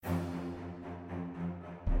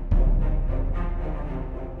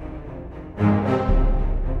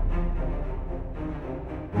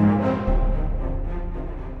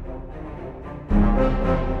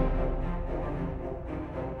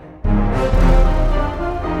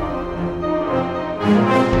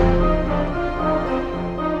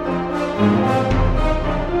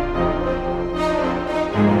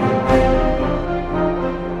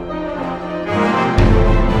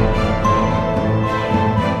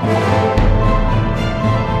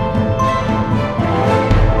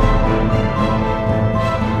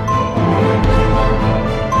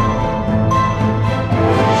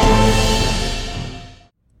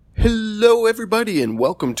everybody, and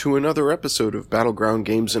welcome to another episode of Battleground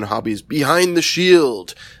Games and Hobbies Behind the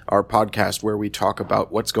Shield, our podcast where we talk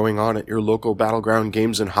about what's going on at your local Battleground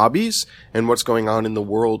Games and Hobbies, and what's going on in the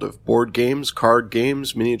world of board games, card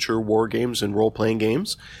games, miniature war games, and role-playing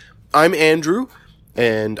games. I'm Andrew,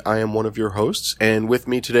 and I am one of your hosts, and with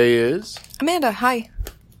me today is... Amanda, hi.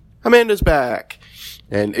 Amanda's back.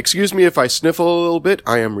 And excuse me if I sniffle a little bit,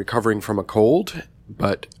 I am recovering from a cold,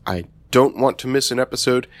 but I don't want to miss an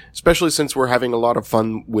episode, especially since we're having a lot of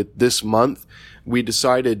fun with this month. We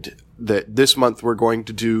decided that this month we're going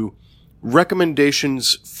to do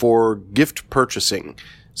recommendations for gift purchasing.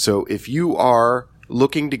 So if you are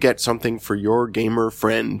looking to get something for your gamer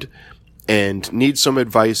friend and need some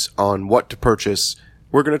advice on what to purchase,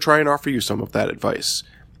 we're going to try and offer you some of that advice.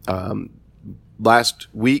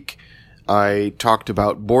 Last week, I talked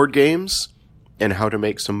about board games and how to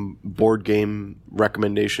make some board game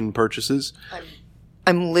recommendation purchases.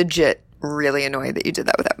 I'm legit really annoyed that you did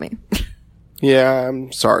that without me. Yeah,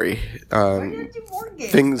 I'm sorry.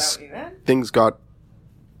 Things got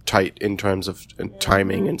tight in terms of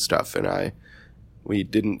timing and stuff, and we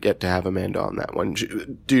didn't get to have Amanda on that one.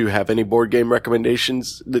 Do you have any board game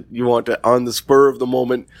recommendations that you want to, on the spur of the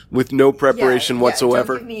moment, with no preparation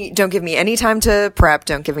whatsoever? Don't give me any time to prep.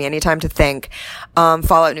 Don't give me any time to think.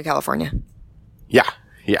 Fallout New California.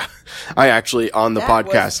 Yeah. I actually, on the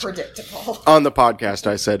podcast,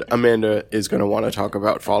 I said Amanda is going to want to talk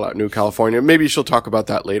about Fallout New California. Maybe she'll talk about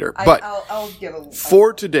that later. But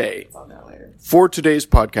for today's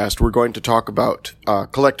podcast, we're going to talk about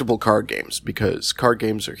collectible card games, because card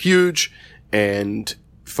games are huge and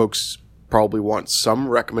folks probably want some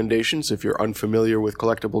recommendations if you're unfamiliar with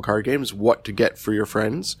collectible card games, what to get for your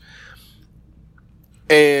friends.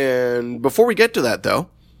 And before we get to that, though,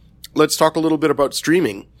 let's talk a little bit about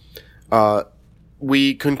streaming.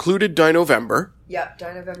 We concluded Dinovember. Yeah,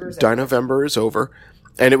 Dinovember is over.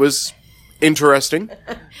 And it was interesting.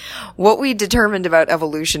 What we determined about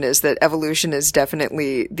Evolution is that Evolution is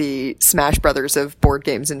definitely the Smash Brothers of board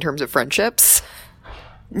games in terms of friendships.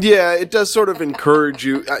 Yeah, it does sort of encourage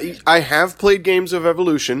you. I have played games of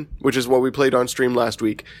Evolution, which is what we played on stream last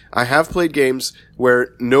week. I have played games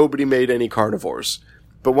where nobody made any carnivores.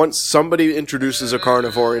 But once somebody introduces a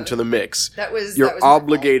carnivore into the mix, you're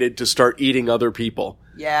obligated to start eating other people.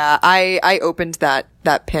 Yeah, I opened that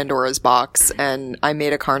Pandora's box and I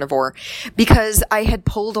made a carnivore because I had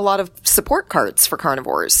pulled a lot of support cards for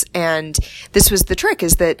carnivores. And this was the trick,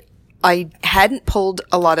 is that I hadn't pulled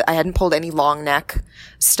any long neck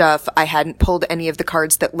stuff. I hadn't pulled any of the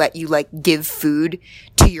cards that let you give food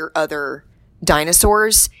to your other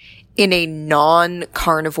dinosaurs in a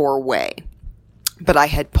non-carnivore way. But I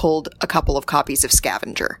had pulled a couple of copies of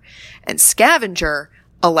Scavenger. And Scavenger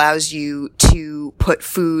allows you to put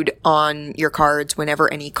food on your cards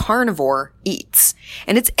whenever any carnivore eats.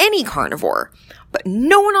 And it's any carnivore. But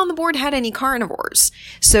no one on the board had any carnivores.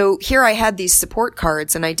 So here I had these support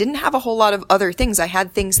cards, and I didn't have a whole lot of other things. I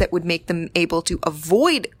had things that would make them able to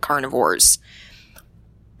avoid carnivores,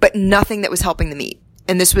 but nothing that was helping them eat.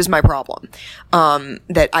 And this was my problem.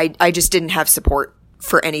 That I just didn't have support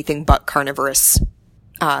for anything but carnivorous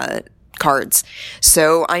cards.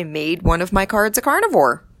 So I made one of my cards a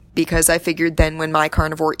carnivore, because I figured then when my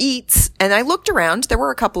carnivore eats, and I looked around, there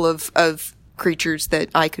were a couple of creatures that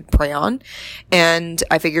I could prey on, and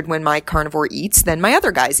I figured when my carnivore eats, then my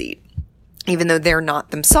other guys eat, even though they're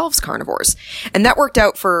not themselves carnivores. And that worked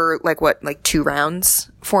out for 2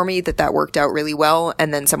 rounds for me, that worked out really well.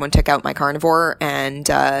 And then someone took out my carnivore, and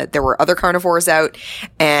there were other carnivores out,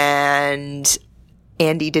 and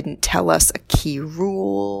Andy didn't tell us a key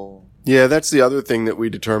rule. Yeah, that's the other thing that we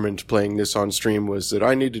determined playing this on stream, was that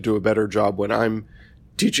I need to do a better job when I'm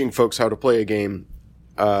teaching folks how to play a game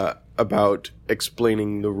about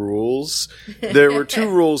explaining the rules. There were 2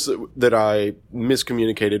 rules that I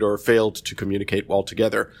miscommunicated or failed to communicate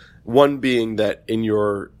altogether. One being that in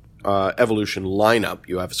your evolution lineup,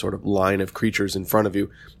 you have a sort of line of creatures in front of you.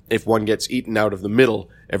 If one gets eaten out of the middle,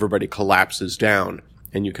 everybody collapses down,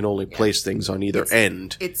 and you can only place things on either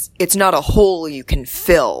end. It's not a hole you can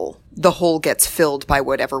fill. The hole gets filled by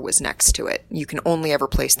whatever was next to it. You can only ever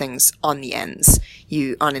place things on the ends.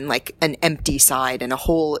 On an empty side, and a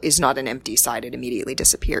hole is not an empty side. It immediately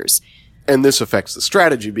disappears. And this affects the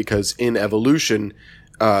strategy, because in Evolution,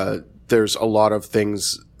 there's a lot of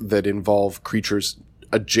things that involve creatures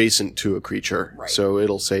adjacent to a creature. Right. So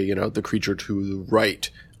it'll say, the creature to the right,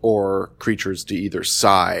 or creatures to either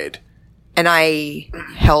side. And I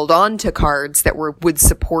held on to cards that would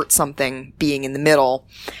support something being in the middle.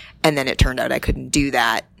 And then it turned out I couldn't do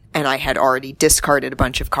that. and I had already discarded a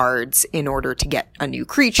bunch of cards in order to get a new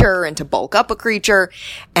creature and to bulk up a creature,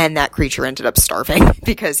 and that creature ended up starving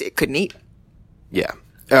because it couldn't eat. Yeah.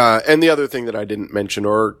 And the other thing that I didn't mention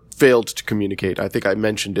or failed to communicate, I think I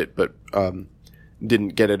mentioned it, but didn't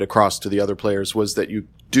get it across to the other players, was that you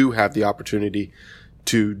do have the opportunity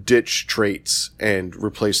to ditch traits and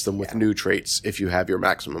replace them with new traits if you have your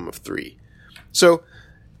maximum of 3. So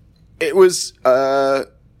it was a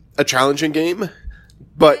challenging game,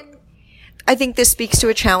 but I think this speaks to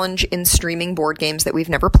a challenge in streaming board games that we've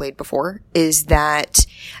never played before, is that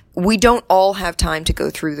we don't all have time to go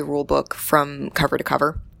through the rule book from cover to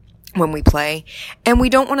cover when we play. And we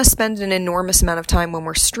don't want to spend an enormous amount of time when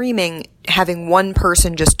we're streaming having one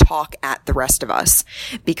person just talk at the rest of us.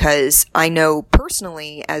 Because I know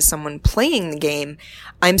personally, as someone playing the game,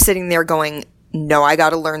 I'm sitting there going, no, I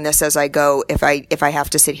gotta learn this as I go. If I have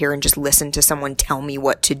to sit here and just listen to someone tell me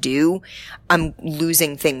what to do, I'm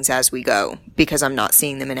losing things as we go because I'm not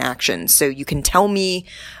seeing them in action. So you can tell me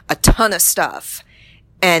a ton of stuff,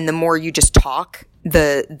 and the more you just talk,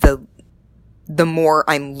 the more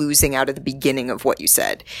I'm losing out of the beginning of what you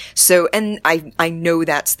said. So, and I know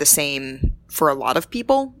that's the same for a lot of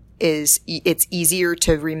people. It's easier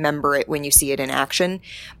to remember it when you see it in action,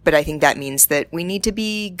 but I think that means that we need to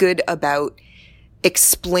be good about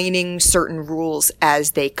explaining certain rules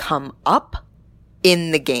as they come up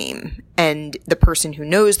in the game, and the person who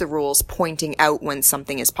knows the rules pointing out when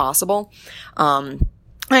something is possible. And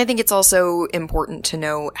I think it's also important to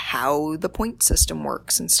know how the point system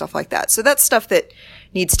works and stuff like that. So that's stuff that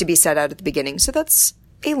needs to be set out at the beginning. So that's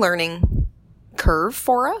a learning curve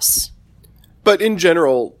for us. But in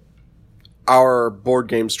general, our board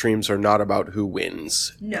game streams are not about who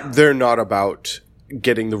wins. No. They're not about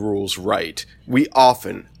getting the rules right. We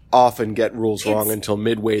often get rules wrong until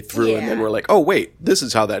midway through, and then we're like, oh wait, this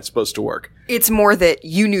is how that's supposed to work. It's more that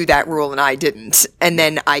you knew that rule and I didn't, and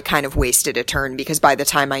then I kind of wasted a turn because by the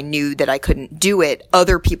time I knew that I couldn't do it,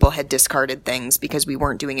 other people had discarded things because we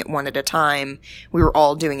weren't doing it one at a time. We were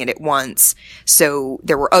all doing it at once. So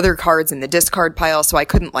there were other cards in the discard pile, so I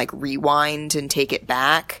couldn't like rewind and take it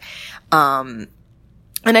back.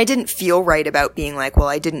 And I didn't feel right about being like, well,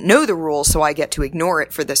 I didn't know the rule, so I get to ignore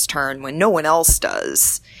it for this turn when no one else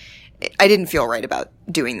does. I didn't feel right about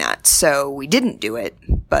doing that, so we didn't do it.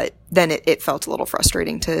 But then it felt a little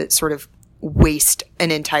frustrating to sort of waste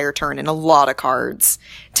an entire turn and a lot of cards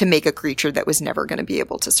to make a creature that was never going to be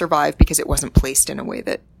able to survive because it wasn't placed in a way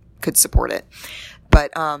that could support it.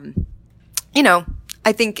 But, you know,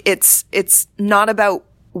 I think it's not about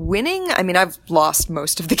winning. I mean, I've lost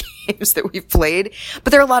most of the games that we've played,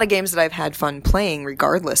 but there are a lot of games that I've had fun playing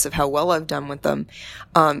regardless of how well I've done with them.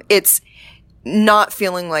 It's not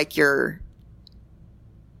feeling like you're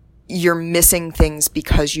missing things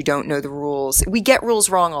because you don't know the rules. We get rules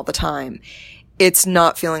wrong all the time. It's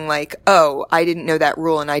not feeling like, oh, I didn't know that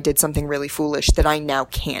rule and I did something really foolish that I now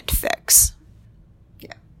can't fix.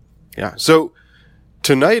 Yeah. Yeah. So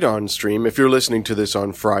tonight on stream, if you're listening to this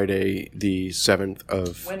on Friday, the 7th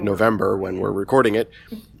of November, when we're recording it,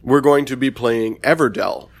 we're going to be playing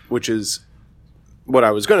Everdell, which is what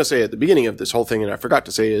I was going to say at the beginning of this whole thing, and I forgot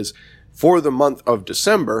to say is, for the month of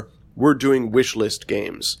December, we're doing wish list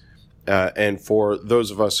games. And for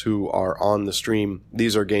those of us who are on the stream,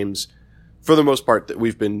 these are games, for the most part, that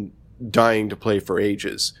we've been dying to play for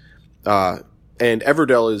ages. And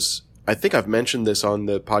Everdell is, I think I've mentioned this on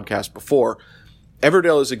the podcast before,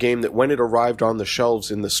 Everdell is a game that when it arrived on the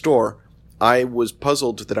shelves in the store, I was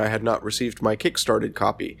puzzled that I had not received my Kickstarted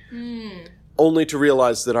copy. Only to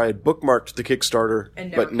realize that I had bookmarked the Kickstarter,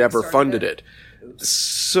 but never funded it.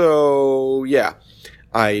 So, yeah.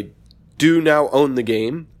 I do now own the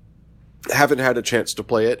game, haven't had a chance to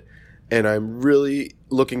play it, and I'm really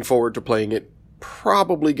looking forward to playing it,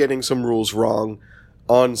 probably getting some rules wrong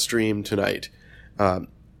on stream tonight.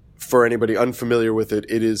 For anybody unfamiliar with it,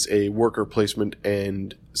 it is a worker placement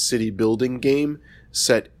and city building game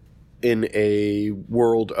set in a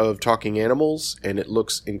world of talking animals, and it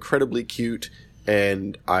looks incredibly cute,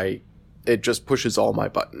 and it just pushes all my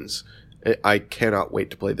buttons. I cannot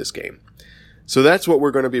wait to play this game. So that's what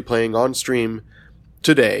we're going to be playing on stream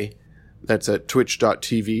today. That's at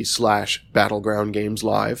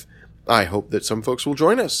twitch.tv/battlegroundgameslive. I hope that some folks will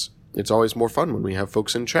join us. It's always more fun when we have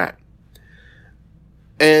folks in chat.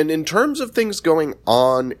 And in terms of things going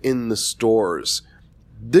on in the stores,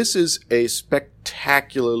 this is a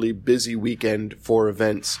spectacularly busy weekend for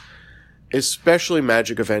events, especially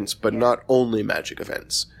Magic events, but not only Magic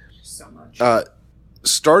events. So much.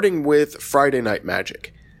 Starting with Friday Night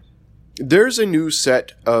Magic. There's a new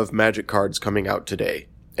set of Magic cards coming out today,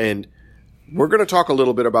 and we're going to talk a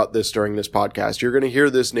little bit about this during this podcast. You're going to hear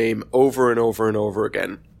this name over and over and over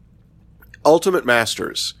again. Ultimate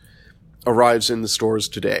Masters arrives in the stores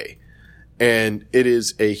today, and it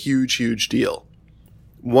is a huge, huge deal.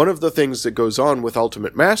 One of the things that goes on with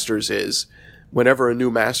Ultimate Masters is whenever a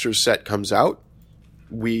new Masters set comes out,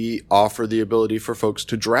 we offer the ability for folks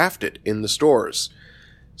to draft it in the stores.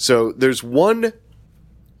 So there's one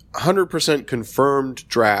 100% confirmed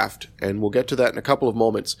draft, and we'll get to that in a couple of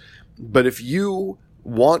moments. But if you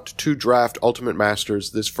want to draft Ultimate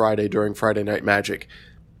Masters this Friday during Friday Night Magic,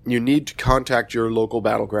 you need to contact your local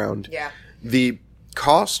Battleground. Yeah. The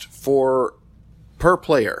cost per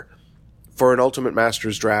player for an Ultimate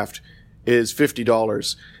Masters draft is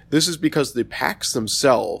 $50. This is because the packs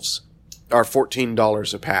themselves are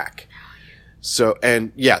 $14 a pack. So,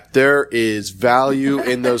 and yeah, there is value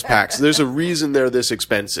in those packs. There's a reason they're this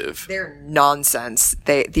expensive. They're nonsense.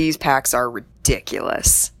 These packs are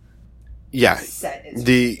ridiculous. Yeah.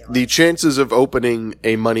 The chances of opening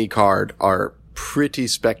a money card are pretty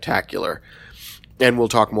spectacular. And we'll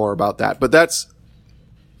talk more about that. But that's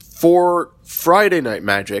for Friday Night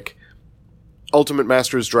Magic. Ultimate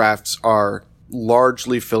Masters drafts are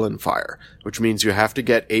largely fill and fire, which means you have to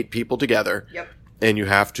get 8 people together. Yep. And you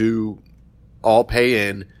have to all pay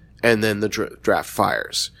in, and then the draft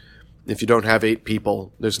fires. If you don't have 8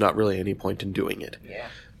 people, there's not really any point in doing it. Yeah.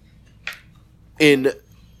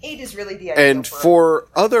 8 is really the ideal. And for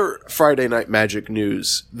other Friday Night Magic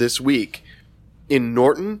news this week, in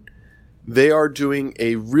Norton, they are doing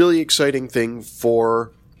a really exciting thing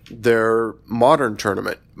for their Modern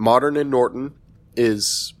tournament. Modern in Norton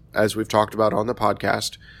is, as we've talked about on the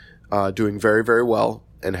podcast, doing very, very well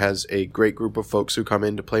and has a great group of folks who come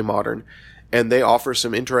in to play Modern. And they offer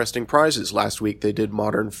some interesting prizes. Last week they did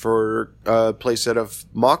Modern for a playset of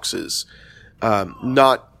Moxes.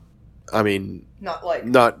 Not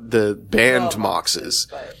the band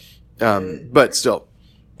Moxes. But still.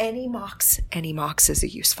 Any Mox is a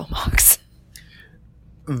useful Mox.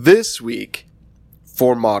 This week,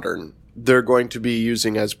 for Modern, they're going to be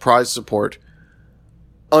using as prize support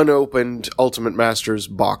unopened Ultimate Masters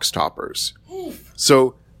box toppers.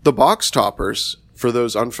 So the box toppers, for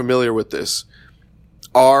those unfamiliar with this,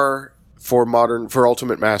 are for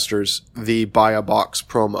Ultimate Masters the buy a box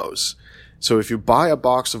promos. So if you buy a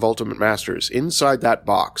box of Ultimate Masters, inside that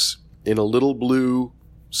box, in a little blue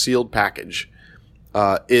sealed package,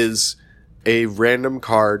 is a random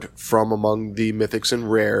card from among the mythics and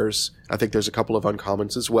rares. I think there's a couple of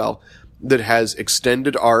uncommons as well, that has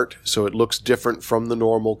extended art, so it looks different from the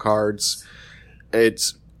normal cards.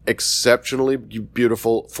 It's exceptionally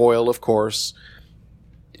beautiful foil, of course.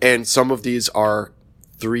 And some of these are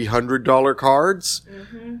 $300 cards.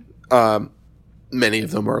 Mm-hmm. Many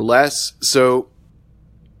of them are less. So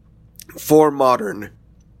for Modern,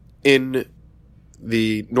 in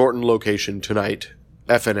the Norton location tonight,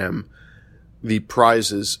 FNM, the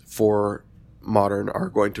prizes for Modern are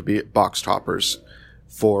going to be box toppers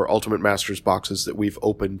for Ultimate Masters boxes that we've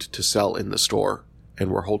opened to sell in the store,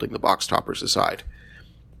 and we're holding the box toppers aside.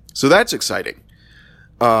 So that's exciting.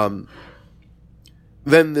 Then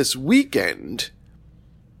this weekend,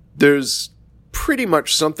 there's pretty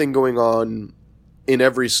much something going on in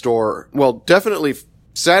every store. Well, definitely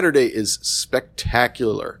Saturday is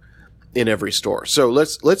spectacular in every store. So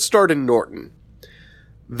let's start in Norton.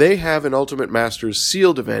 They have an Ultimate Masters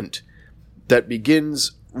sealed event that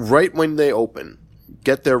begins right when they open.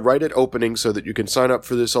 Get there right at opening so that you can sign up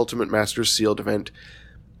for this Ultimate Masters sealed event.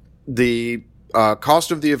 The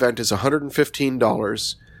cost of the event is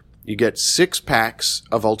 $115. You get 6 packs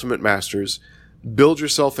of Ultimate Masters. Build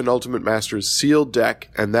yourself an Ultimate Masters sealed deck,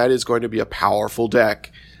 and that is going to be a powerful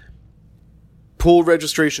deck. Pool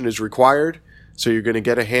registration is required, so you're going to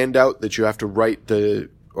get a handout that you have to write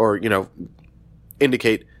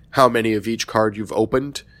indicate how many of each card you've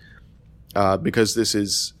opened, because this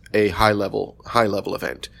is a high level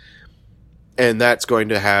event. And that's going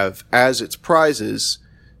to have, as its prizes,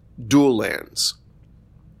 dual lands.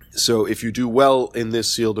 So if you do well in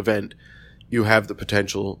this sealed event, you have the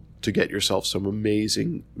potential to get yourself some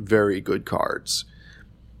amazing, very good cards.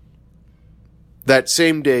 That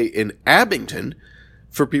same day in Abington,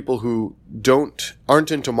 for people who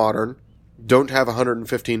aren't into Modern, don't have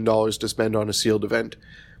 $115 to spend on a sealed event,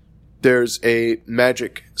 there's a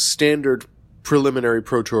Magic Standard Preliminary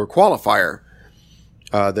Pro Tour qualifier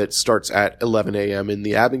that starts at 11 a.m. in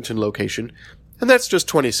the Abington location, and that's just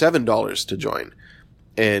 $27 to join.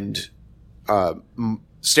 And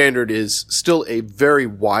Standard is still a very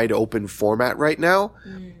wide open format right now,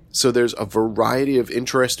 so there's a variety of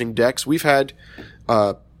interesting decks. We've had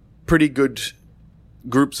pretty good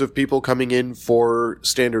groups of people coming in for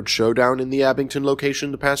Standard Showdown in the Abington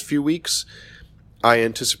location the past few weeks. I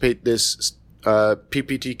anticipate this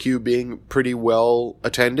PPTQ being pretty well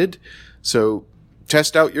attended. So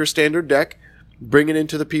test out your Standard deck, bring it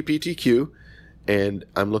into the PPTQ, and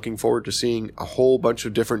I'm looking forward to seeing a whole bunch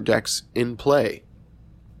of different decks in play.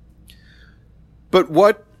 But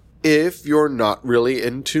what if you're not really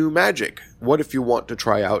into Magic? What if you want to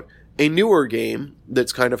try out a newer game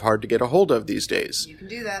that's kind of hard to get a hold of these days? You can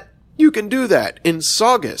do that. You can do that in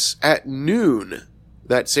Saugus at noon.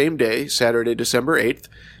 That same day, Saturday, December 8th,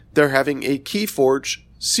 they're having a Keyforge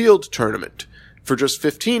sealed tournament for just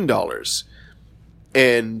 $15.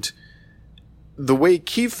 And the way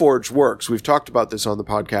Keyforge works, we've talked about this on the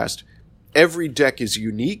podcast, every deck is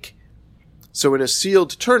unique. So in a sealed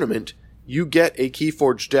tournament, you get a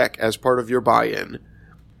Keyforge deck as part of your buy-in,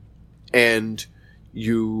 and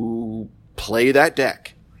you play that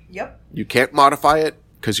deck. Yep. You can't modify it,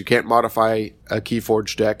 because you can't modify a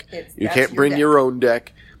Keyforge deck. You can't bring your own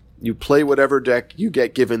deck. You play whatever deck you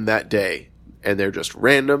get given that day, and they're just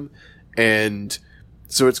random. And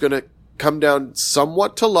so it's going to come down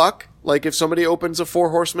somewhat to luck. Like if somebody opens a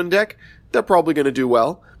Four Horsemen deck, they're probably going to do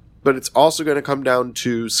well. But it's also going to come down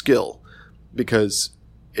to skill, because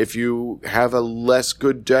if you have a less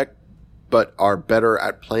good deck but are better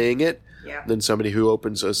at playing it than somebody who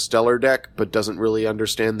opens a stellar deck but doesn't really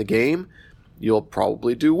understand the game, you'll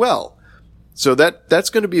probably do well. So that's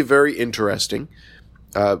going to be very interesting.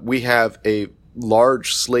 We have a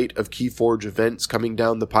large slate of Keyforge events coming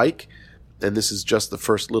down the pike, and this is just the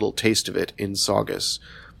first little taste of it in Saugus.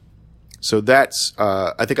 So that's,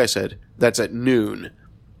 I think I said, that's at noon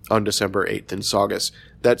on December 8th in Saugus.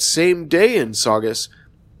 That same day in Saugus,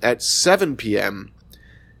 at 7 p.m.,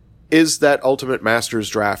 is that Ultimate Masters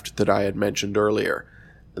draft that I had mentioned earlier.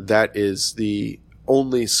 That is the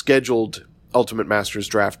only scheduled Ultimate Masters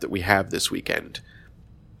draft that we have this weekend.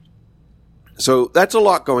 So that's a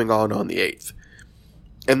lot going on the 8th.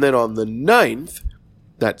 And then on the 9th,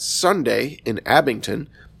 that's Sunday in Abington,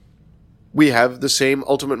 we have the same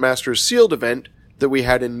Ultimate Masters sealed event that we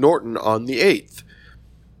had in Norton on the 8th.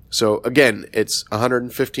 So again, it's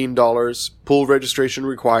 $115, pool registration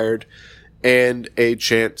required, and a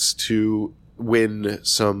chance to win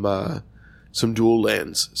some dual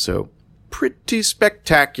lands. So pretty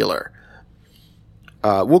spectacular.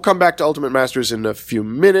 We'll come back to Ultimate Masters in a few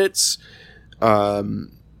minutes.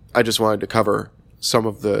 I just wanted to cover some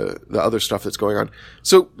of the other stuff that's going on.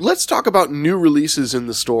 So let's talk about new releases in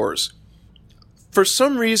the stores. For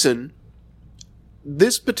some reason,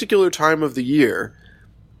 this particular time of the year,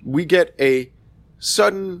 we get a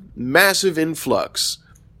sudden massive influx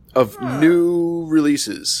of new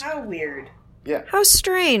releases. How weird. Yeah. How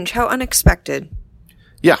strange. How unexpected.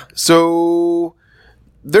 Yeah. So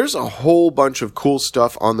there's a whole bunch of cool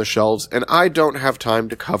stuff on the shelves, and I don't have time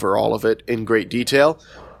to cover all of it in great detail,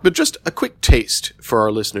 but just a quick taste for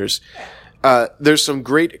our listeners. There's some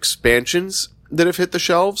great expansions that have hit the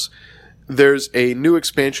shelves. There's a new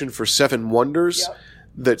expansion for Seven Wonders. Yep.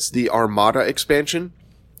 That's the Armada expansion.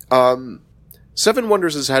 Seven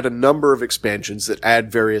Wonders has had a number of expansions that add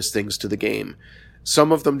various things to the game.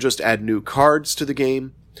 Some of them just add new cards to the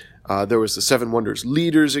game. There was the Seven Wonders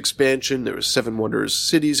Leaders expansion. There was Seven Wonders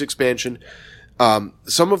Cities expansion.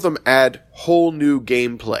 Some of them add whole new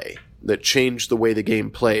gameplay that change the way the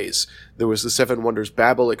game plays. There was the Seven Wonders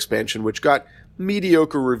Babel expansion, which got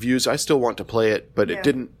mediocre reviews. I still want to play it, but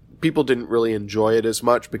people didn't really enjoy it as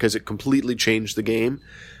much because it completely changed the game.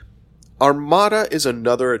 Armada is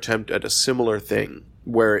another attempt at a similar thing,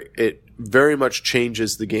 where it very much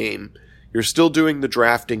changes the game. You're still doing the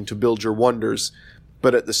drafting to build your wonders,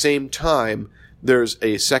 but at the same time, there's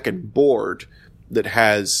a second board that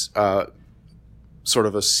has sort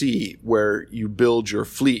of a sea where you build your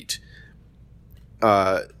fleet.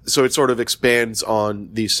 So it sort of expands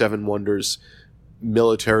on the Seven Wonders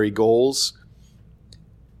military goals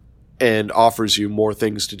and offers you more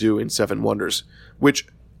things to do in Seven Wonders, which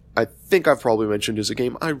I think I've probably mentioned is a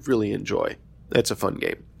game I really enjoy. It's a fun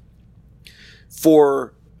game.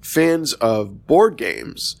 For fans of board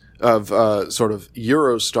games, of sort of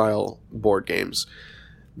Euro-style board games,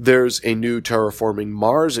 there's a new Terraforming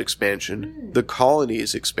Mars expansion, the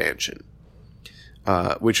Colonies expansion,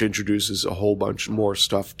 which introduces a whole bunch more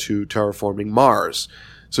stuff to Terraforming Mars.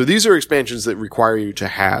 So these are expansions that require you to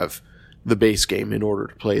have the base game in order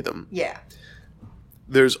to play them. Yeah.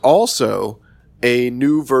 There's also a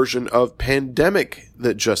new version of Pandemic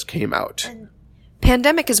that just came out.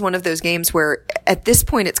 Pandemic is one of those games where at this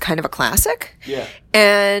point it's kind of a classic. Yeah.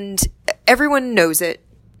 And everyone knows it.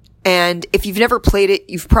 And if you've never played it,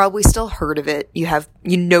 you've probably still heard of it.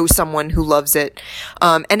 You know someone who loves it.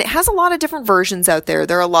 And it has a lot of different versions out there.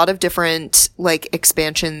 There are a lot of different, like,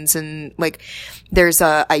 expansions and, like, there's,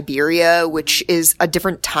 Iberia, which is a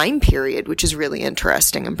different time period, which is really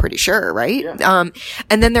interesting, I'm pretty sure, right? Yeah.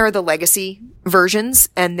 And then there are the legacy versions,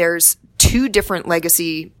 and there's 2 different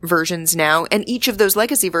legacy versions now, and each of those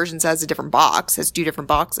legacy versions has a different box, has 2 different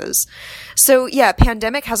boxes. So yeah,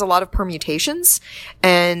 Pandemic has a lot of permutations,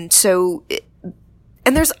 and so,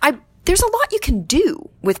 and there's a lot you can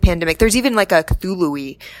do with Pandemic. There's even like a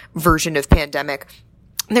Cthulhu-y version of Pandemic.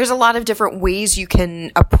 There's a lot of different ways you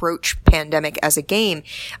can approach Pandemic as a game,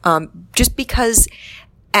 just because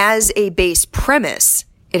as a base premise,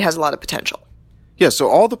 it has a lot of potential. Yeah, so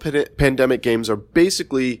all the Pandemic games are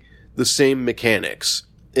basically the same mechanics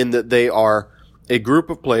in that they are a group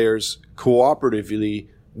of players cooperatively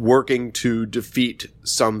working to defeat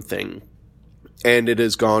something. And it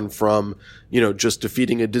has gone from, just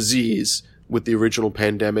defeating a disease with the original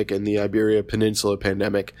Pandemic and the Iberia Peninsula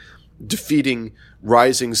Pandemic, defeating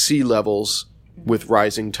rising sea levels with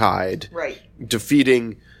Rising Tide, Right.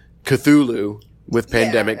 defeating Cthulhu with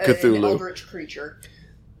Pandemic Cthulhu. An eldritch creature.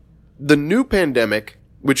 The new Pandemic,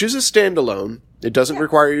 which is a standalone, it doesn't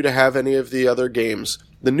require you to have any of the other games.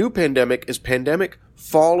 The new Pandemic is Pandemic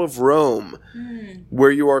Fall of Rome, where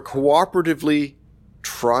you are cooperatively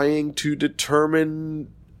trying to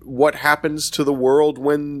determine what happens to the world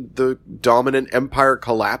when the dominant empire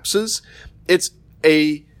collapses. It's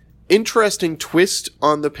a interesting twist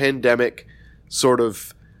on the Pandemic sort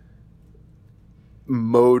of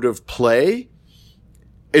mode of play.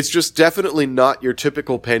 It's just definitely not your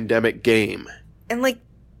typical Pandemic game. And like,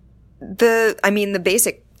 the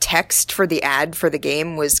basic text for the ad for the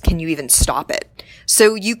game was, can you even stop it?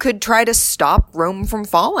 So you could try to stop Rome from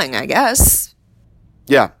falling, I guess.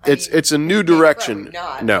 Yeah, it's a new direction.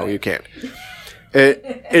 No, you can't.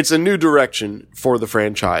 It's a new direction for the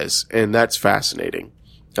franchise, and that's fascinating.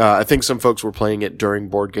 I think some folks were playing it during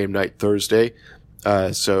Board Game Night Thursday,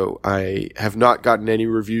 so I have not gotten any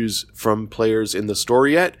reviews from players in the store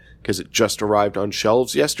yet, because it just arrived on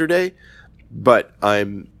shelves yesterday, but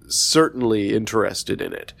I'm certainly interested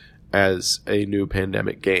in it as a new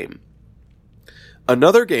Pandemic game.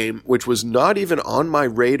 Another game, which was not even on my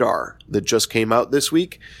radar, that just came out this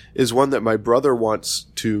week, is one that my brother wants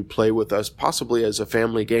to play with us, possibly as a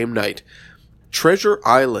family game night. Treasure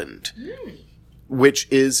Island, which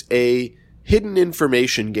is a hidden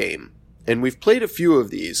information game. And we've played a few of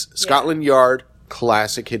these. Yeah. Scotland Yard,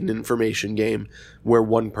 classic hidden information game, where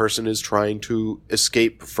one person is trying to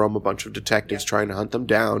escape from a bunch of detectives trying to hunt them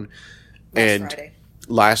down.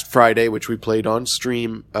 Last Friday, which we played on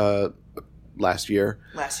stream last year.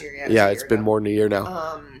 Yeah, it's been more than a year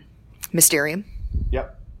now. Mysterium.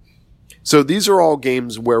 Yep. So these are all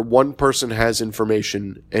games where one person has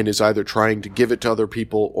information and is either trying to give it to other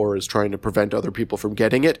people or is trying to prevent other people from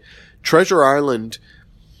getting it. Treasure Island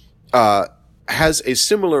has a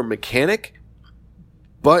similar mechanic,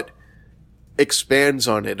 but expands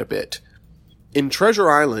on it a bit. In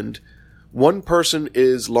Treasure Island, one person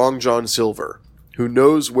is Long John Silver, who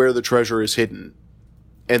knows where the treasure is hidden,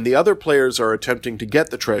 and the other players are attempting to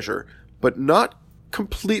get the treasure, but not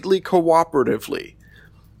completely cooperatively.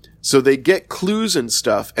 So they get clues and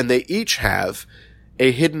stuff, and they each have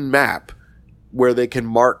a hidden map where they can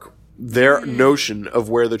mark their notion of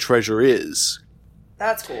where the treasure is.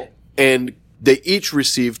 That's cool. And they each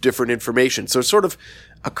receive different information. So it's sort of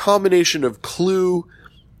a combination of Clue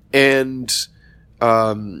and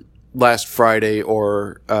Last Friday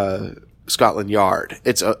or Scotland Yard.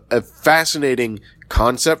 It's a fascinating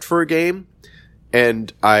concept for a game,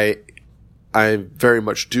 and I very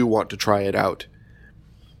much do want to try it out.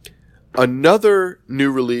 Another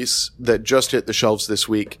new release that just hit the shelves this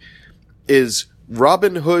week is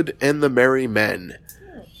Robin Hood and the Merry Men.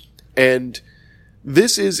 And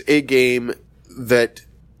this is a game that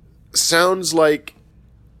sounds like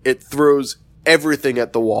it throws everything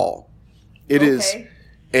at the wall. It is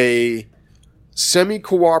a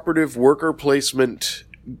semi-cooperative worker placement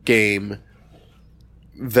game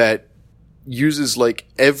that uses like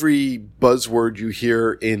every buzzword you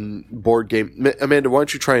hear in board game. Amanda, why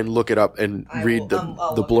don't you try and look it up and read the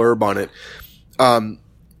blurb on it?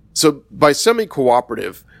 So by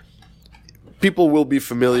semi-cooperative, people will be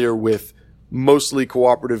familiar with mostly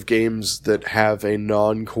cooperative games that have a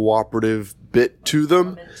non-cooperative bit to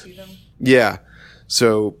them. Yeah.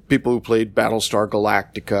 So people who played Battlestar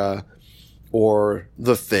Galactica or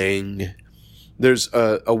The Thing. There's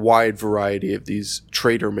a wide variety of these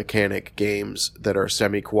trader mechanic games that are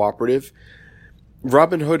semi-cooperative.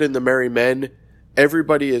 Robin Hood and the Merry Men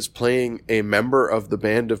everybody is playing a member of the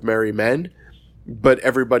Band of Merry Men, but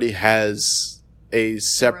everybody has a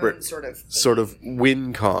separate sort of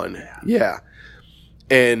win con. Yeah.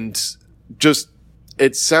 And just,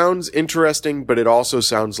 it sounds interesting, but it also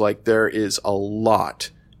sounds like there is a lot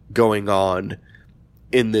going on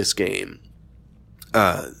in this game.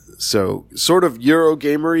 So sort of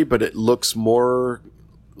Eurogamery, but it looks more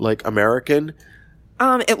like American.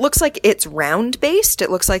 It looks like it's round based. It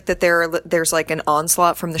looks like that there's like an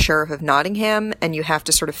onslaught from the Sheriff of Nottingham, and you have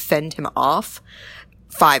to sort of fend him off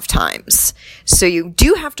 5 times. So you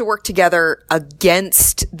do have to work together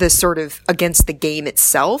against the game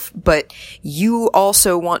itself, but you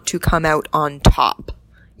also want to come out on top.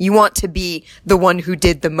 You want to be the one who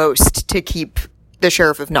did the most to keep the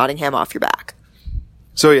Sheriff of Nottingham off your back.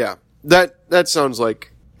 So yeah, that sounds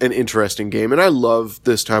like an interesting game, and I love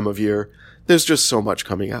this time of year. There's just so much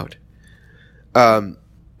coming out. And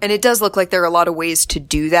it does look like there are a lot of ways to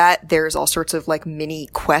do that. There's all sorts of like mini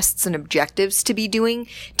quests and objectives to be doing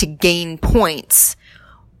to gain points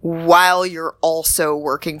while you're also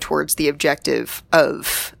working towards the objective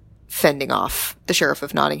of fending off the Sheriff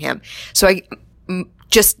of Nottingham. So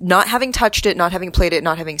just not having touched it, not having played it,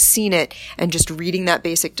 not having seen it, and just reading that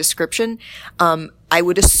basic description, I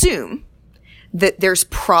would assume that there's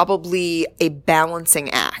probably a balancing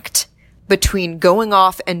act between going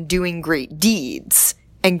off and doing great deeds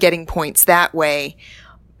and getting points that way,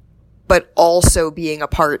 but also being a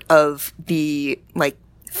part of the, like,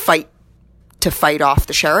 fight to fight off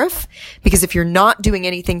the sheriff. Because if you're not doing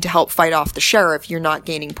anything to help fight off the sheriff, you're not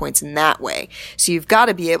gaining points in that way. So you've got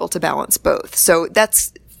to be able to balance both. So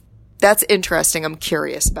that's interesting. I'm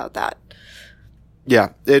curious about that. Yeah,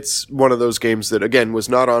 it's one of those games that, again, was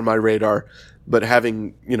not on my radar, but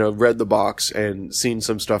having, read the box and seen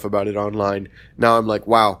some stuff about it online, now I'm like,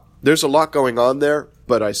 wow, there's a lot going on there,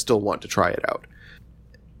 but I still want to try it out.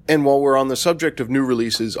 And while we're on the subject of new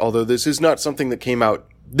releases, although this is not something that came out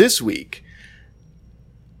this week,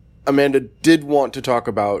 Amanda did want to talk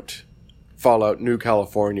about Fallout New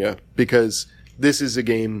California, because this is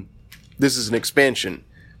an expansion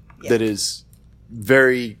that is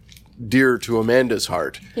very dear to Amanda's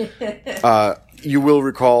heart. You will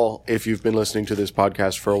recall, if you've been listening to this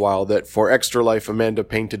podcast for a while, that for Extra Life, Amanda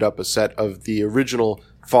painted up a set of the original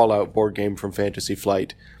Fallout board game from Fantasy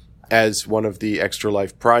Flight as one of the Extra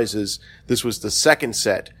Life prizes. This was the second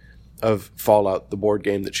set of Fallout, the board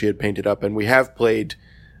game that she had painted up, and we have played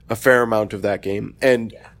a fair amount of that game.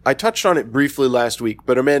 And I touched on it briefly last week,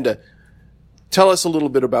 but Amanda, tell us a little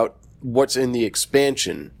bit about what's in the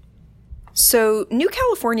expansion. So New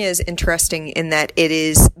California is interesting in that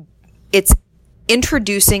it's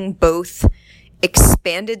introducing both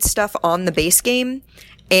expanded stuff on the base game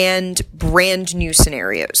and brand new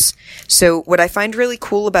scenarios. So what I find really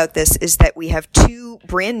cool about this is that we have 2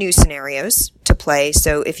 brand new scenarios to play.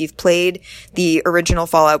 So if you've played the original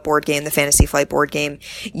Fallout board game, the Fantasy Flight board game,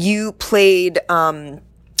 you played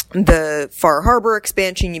the Far Harbor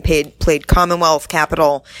expansion, you played Commonwealth,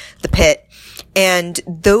 Capital, the Pit, and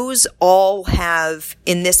those all have,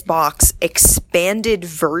 in this box, expanded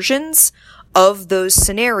versions of those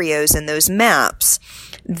scenarios and those maps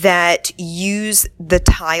that use the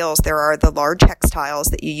tiles. There are the large hex tiles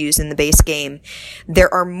that you use in the base game.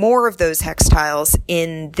 There are more of those hex tiles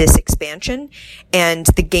in this expansion, and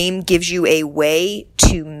the game gives you a way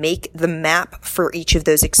to make the map for each of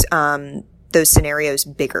those scenarios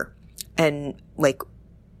bigger and, like,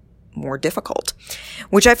 more difficult,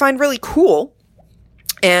 which I find really cool.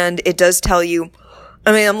 And it does tell you,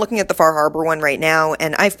 I mean, I'm looking at the Far Harbor one right now,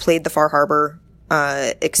 and I've played the Far Harbor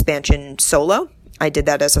expansion solo. I did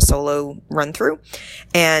that as a solo run through,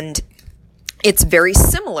 and it's very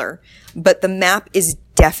similar, but the map is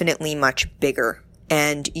definitely much bigger,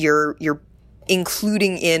 and you're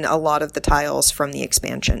including in a lot of the tiles from the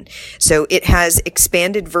expansion. So it has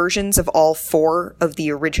expanded versions of all 4 of the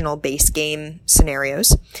original base game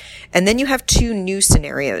scenarios. And then you have 2 new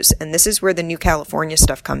scenarios, and this is where the New California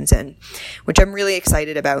stuff comes in, which I'm really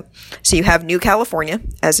excited about. So you have New California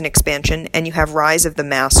as an expansion, and you have Rise of the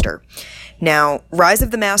Master. Now, Rise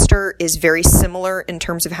of the Master is very similar in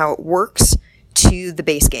terms of how it works to the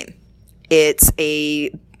base game. It's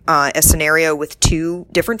a scenario with 2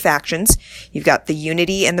 different factions. You've got the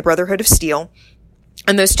Unity and the Brotherhood of Steel,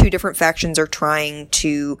 and those 2 different factions are trying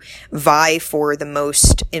to vie for the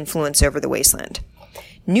most influence over the Wasteland.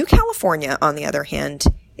 New California, on the other hand,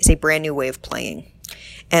 is a brand new way of playing.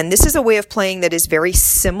 And this is a way of playing that is very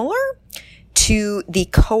similar to the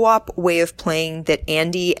co-op way of playing that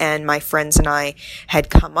Andy and my friends and I had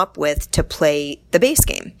come up with to play the base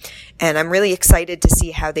game. And I'm really excited to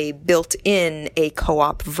see how they built in a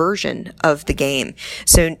co-op version of the game.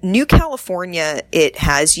 So New California, it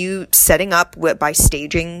has you setting up by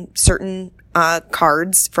staging certain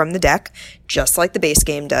cards from the deck, just like the base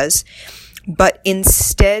game does. But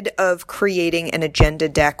instead of creating an agenda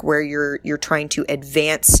deck where you're trying to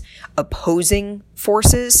advance opposing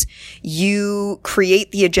forces, you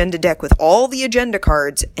create the agenda deck with all the agenda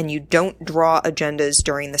cards and you don't draw agendas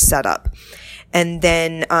during the setup. And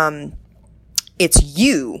then it's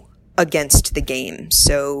you against the game.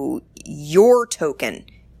 So your token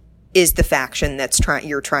is the faction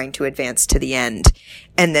you're trying to advance to the end.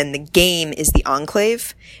 And then the game is the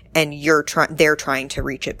enclave, and they're trying to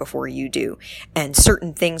reach it before you do. And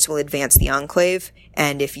certain things will advance the enclave,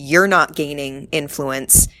 and if you're not gaining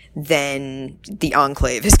influence, then the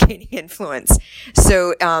enclave is gaining influence.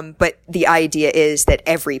 So, but the idea is that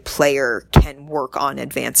every player can work on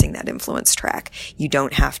advancing that influence track. You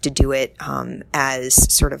don't have to do it,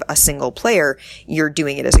 as sort of a single player. You're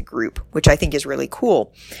doing it as a group, which I think is really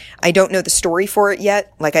cool. I don't know the story for it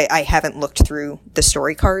yet. Like, I haven't looked through the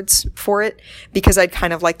story cards for it, because I'd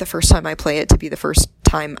kind of like the first time I play it to be the first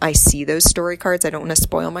time I see those story cards. I don't want to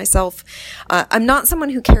spoil myself. I'm not someone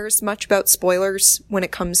who cares much about spoilers when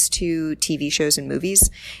it comes to TV shows and movies.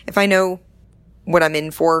 If I know what I'm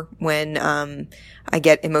in for when I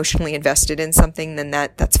get emotionally invested in something, then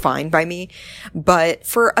that's fine by me. But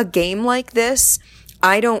for a game like this,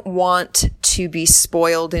 I don't want to be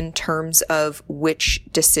spoiled in terms of which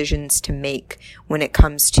decisions to make when it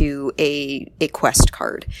comes to a quest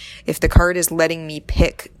card. If the card is letting me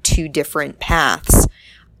pick two different paths,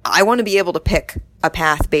 I want to be able to pick a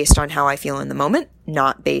path based on how I feel in the moment,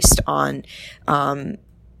 not based on, I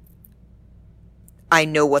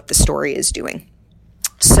know what the story is doing.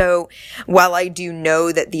 So while I do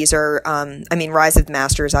know that these are, Rise of the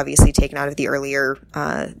Master is obviously taken out of the earlier,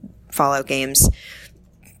 Fallout games.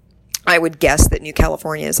 I would guess that New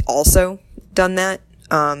California has also done that,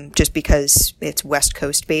 just because it's West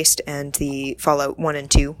Coast based and the Fallout 1 and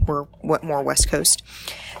 2 were more West Coast.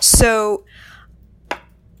 So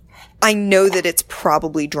I know that it's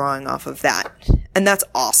probably drawing off of that, and that's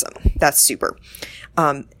awesome. That's super.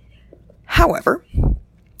 However,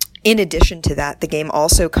 in addition to that, the game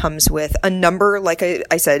also comes with a number, like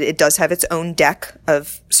I said, it does have its own deck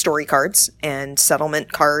of story cards and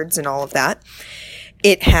settlement cards and all of that.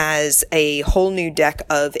 It has a whole new deck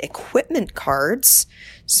of equipment cards.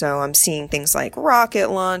 So I'm seeing things like rocket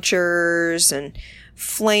launchers and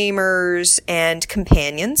flamers and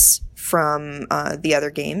companions from the other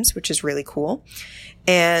games, which is really cool.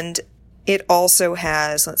 And it also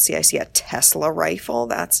has, I see a Tesla rifle.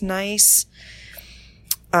 That's nice.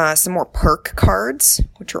 Some more perk cards,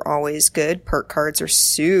 which are always good. Perk cards are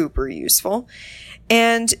super useful.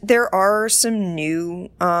 And there are some new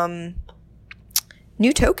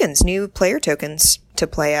tokens, new player tokens to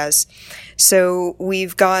play as. So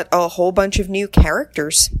we've got a whole bunch of new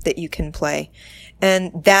characters that you can play.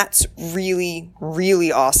 And that's really,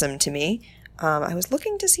 really awesome to me. I was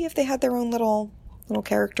looking to see if they had their own little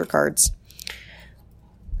character cards,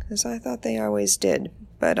 because I thought they always did.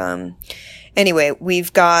 But anyway,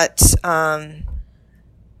 we've got a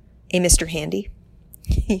Mr. Handy.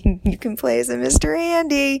 You can play as a Mr.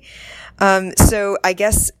 Handy. So I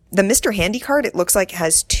guess the Mr. Handy card, it looks like,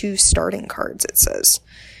 has 2 starting cards, it says.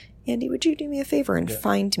 Andy, would you do me a favor and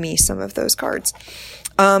find me some of those cards?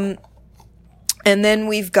 And then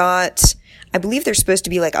we've got, I believe there's supposed to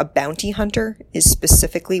be like a bounty hunter is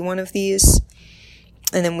specifically one of these.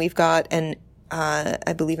 And then we've got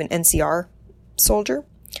I believe an NCR soldier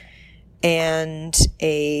and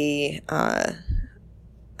I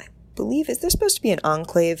believe, is there supposed to be an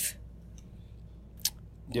Enclave?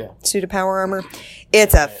 Yeah. Suit of power armor.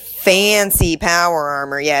 It's a fancy power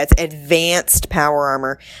armor. Yeah, it's advanced power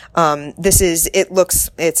armor.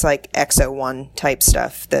 It's like Exo 1 type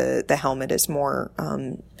stuff. The helmet is more,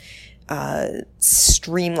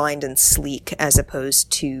 streamlined and sleek as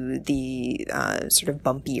opposed to the, sort of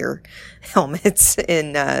bumpier helmets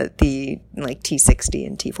in, the, like, T60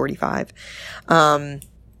 and T45.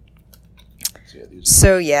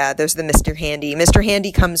 So yeah, there's the Mr. Handy. Mr.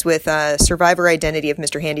 Handy comes with Survivor Identity of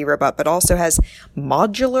Mr. Handy Robot, but also has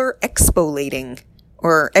modular exfoliating,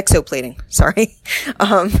 or exoplating, sorry,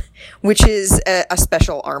 which is a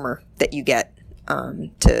special armor that you get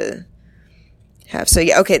to have. So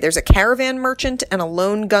yeah, okay, there's a Caravan Merchant and a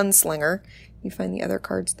Lone Gunslinger. You find the other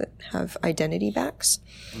cards that have identity backs.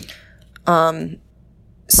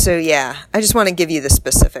 So yeah, I just want to give you the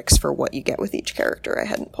specifics for what you get with each character. I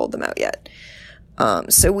hadn't pulled them out yet.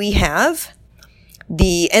 So we have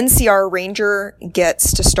the NCR Ranger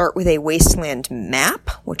gets to start with a Wasteland map,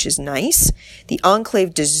 which is nice. The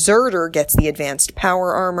Enclave Deserter gets the advanced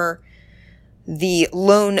power armor. The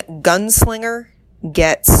Lone Gunslinger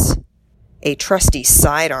gets a trusty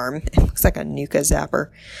sidearm. It looks like a Nuka Zapper.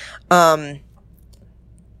 The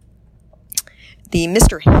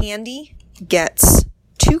Mr. Handy gets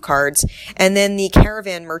 2 cards, and then the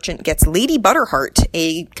Caravan Merchant gets Lady Butterheart,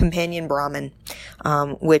 a companion Brahmin,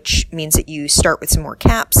 which means that you start with some more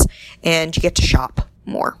caps, and you get to shop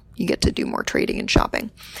more. You get to do more trading and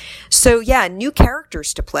shopping. So yeah, new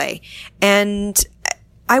characters to play, and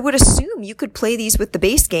I would assume you could play these with the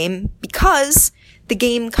base game because the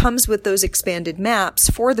game comes with those expanded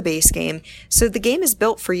maps for the base game, so the game is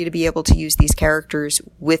built for you to be able to use these characters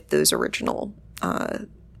with those original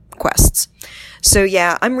quests. So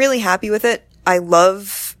yeah, I'm really happy with it. I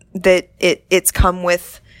love that it's come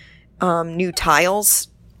with new tiles.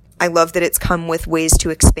 I love that it's come with ways to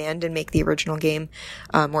expand and make the original game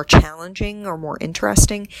more challenging or more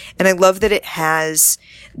interesting. And I love that it has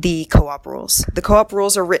the co-op rules. The co-op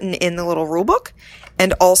rules are written in the little rule book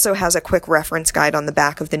and also has a quick reference guide on the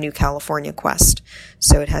back of the New California quest.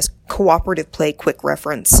 So it has cooperative play quick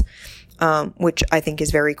reference, which I think is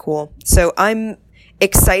very cool. So I'm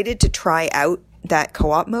excited to try out that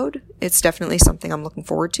co-op mode. It's definitely something I'm looking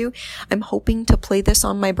forward to. I'm hoping to play this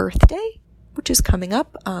on my birthday, which is coming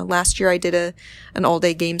up. Last year I did an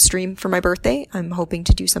all-day game stream for my birthday. I'm hoping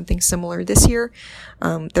to do something similar this year.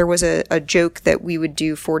 There was a joke that we would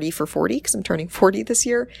do 40 for 40 because I'm turning 40 this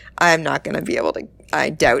year. I'm not going to be able to. I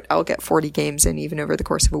doubt I'll get 40 games in even over the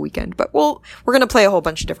course of a weekend, but we're going to play a whole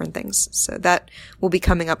bunch of different things. So that will be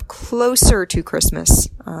coming up closer to Christmas,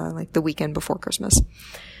 like the weekend before Christmas.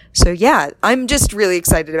 So yeah, I'm just really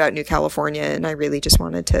excited about New California, and I really just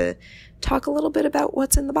wanted to talk a little bit about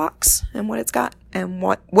what's in the box and what it's got and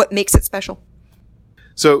what makes it special.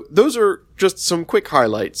 So those are just some quick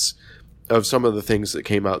highlights of some of the things that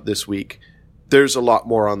came out this week. There's a lot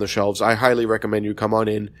more on the shelves. I highly recommend you come on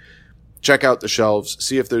in, check out the shelves,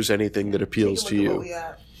 see if there's anything that appeals to you.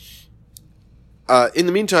 In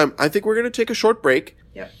the meantime, I think we're going to take a short break.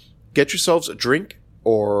 Yep. Get yourselves a drink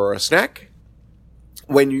or a snack.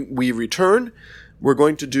 When we return, we're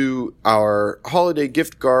going to do our holiday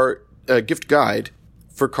gift guide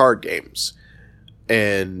for card games.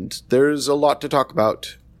 And there's a lot to talk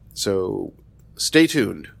about, so stay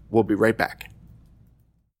tuned. We'll be right back.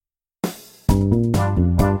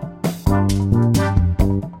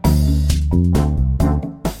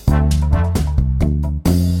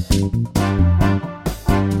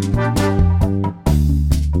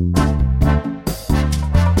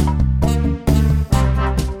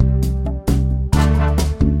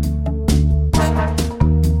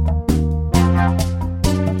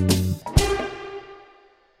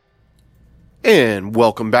 And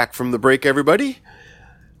welcome back from the break, everybody.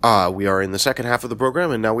 We are in the second half of the program,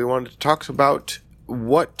 and now we wanted to talk about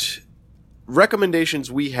what recommendations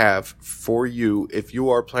we have for you if you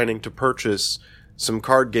are planning to purchase some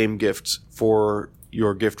card game gifts for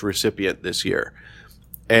your gift recipient this year.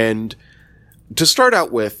 And to start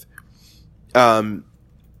out with,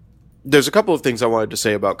 there's a couple of things I wanted to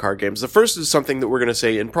say about card games. The first is something that we're going to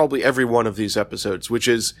say in probably every one of these episodes, which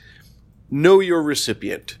is know your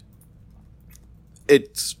recipient.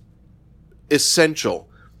 It's essential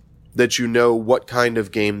that you know what kind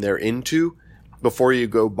of game they're into before you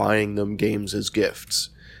go buying them games as gifts.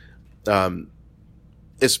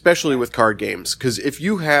 Especially with card games. Because if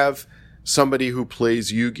you have somebody who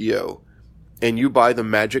plays Yu-Gi-Oh! And you buy them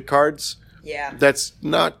Magic cards, that's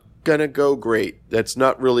not gonna go great. That's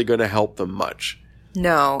not really gonna help them much.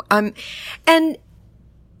 No. And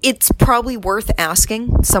it's probably worth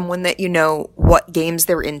asking someone that you know what games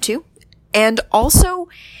they're into. And also,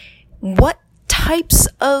 what types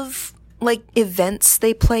of, events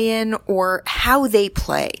they play in or how they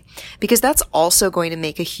play. Because that's also going to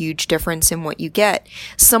make a huge difference in what you get.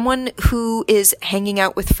 Someone who is hanging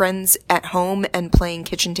out with friends at home and playing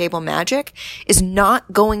kitchen table Magic is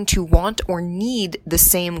not going to want or need the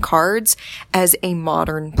same cards as a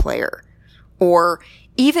modern player. Or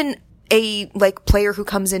even a player who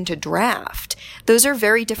comes into draft. Those are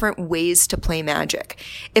very different ways to play Magic.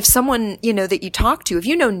 If someone, that you talk to, if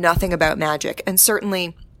you know nothing about Magic, and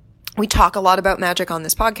certainly we talk a lot about Magic on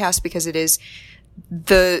this podcast because it is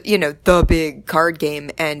the big card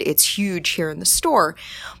game and it's huge here in the store.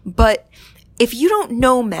 But if you don't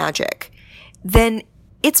know Magic, then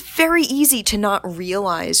it's very easy to not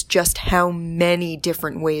realize just how many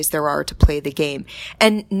different ways there are to play the game.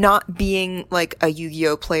 And not being like a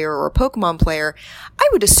Yu-Gi-Oh player or a Pokemon player, I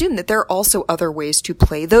would assume that there are also other ways to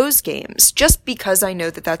play those games, just because I know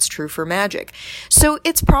that that's true for Magic. So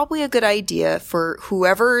it's probably a good idea for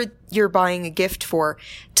whoever you're buying a gift for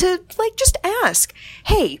to like just ask,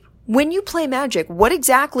 hey, when you play Magic, what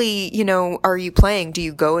exactly, are you playing? Do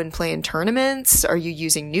you go and play in tournaments? Are you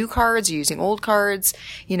using new cards? Are you using old cards?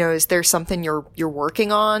 Is there something you're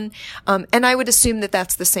working on? And I would assume that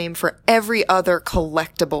that's the same for every other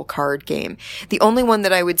collectible card game. The only one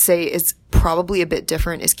that I would say is probably a bit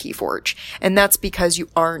different is Keyforge. And that's because you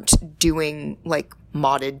aren't doing like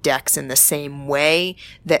modded decks in the same way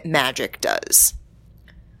that Magic does.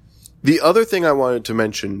 The other thing I wanted to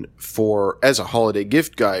mention as a holiday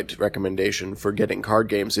gift guide recommendation for getting card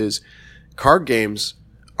games is card games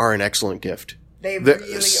are an excellent gift. They're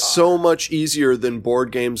really are. So much easier than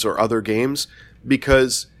board games or other games,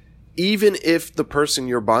 because even if the person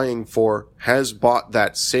you're buying for has bought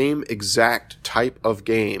that same exact type of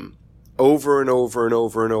game over and over and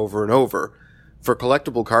over and over and over, for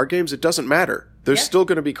collectible card games, it doesn't matter. There's still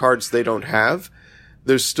going to be cards they don't have.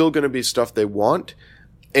 There's still going to be stuff they want.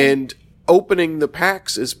 And opening the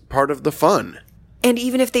packs is part of the fun. And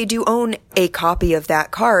even if they do own a copy of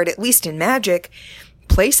that card, at least in Magic,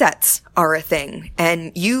 playsets are a thing.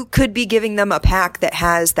 And you could be giving them a pack that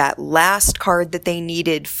has that last card that they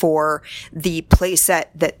needed for the playset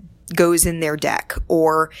that goes in their deck.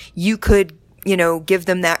 Or you could, give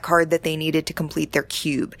them that card that they needed to complete their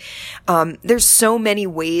cube. There's so many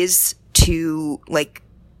ways to,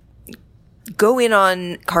 go in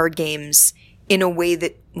on card games in a way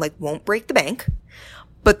that won't break the bank,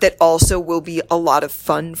 but that also will be a lot of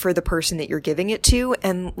fun for the person that you're giving it to.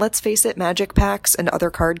 And let's face it, Magic packs and other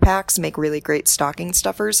card packs make really great stocking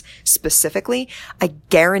stuffers specifically. I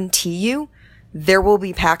guarantee you there will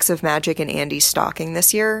be packs of Magic in Andy's stocking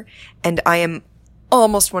this year, and I am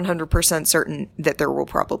almost 100% certain that there will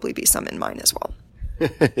probably be some in mine as well.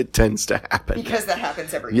 It tends to happen. Because that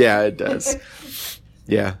happens every year. Yeah, it does.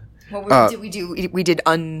 Yeah. What did we do? We did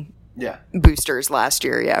boosters last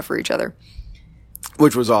year, for each other.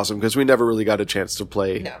 Which was awesome, because we never really got a chance to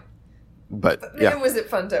play. No. But yeah. Was it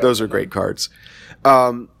fun to Those are great cards.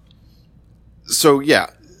 So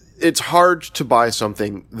yeah, it's hard to buy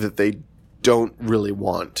something that they don't really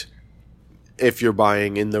want if you're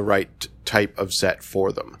buying in the right type of set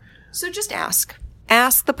for them. So just ask.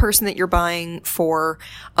 Ask the person that you're buying for.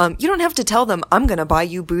 You don't have to tell them, I'm going to buy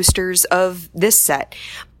you boosters of this set.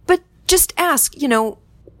 But just ask,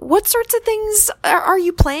 what sorts of things are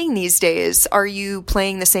you playing these days? Are you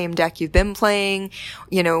playing the same deck you've been playing?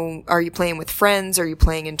 Are you playing with friends? Are you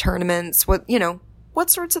playing in tournaments? What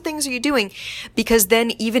sorts of things are you doing? Because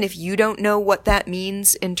then even if you don't know what that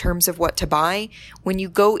means in terms of what to buy, when you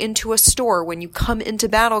go into a store, when you come into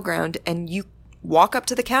Battleground and you walk up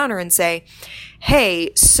to the counter and say, hey,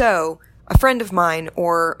 so a friend of mine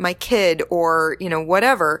or my kid or,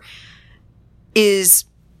 whatever is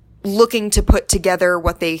looking to put together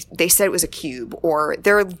what they said it was a cube, or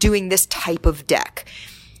they're doing this type of deck.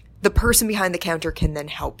 The person behind the counter can then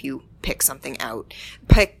help you pick something out,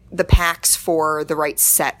 pick the packs for the right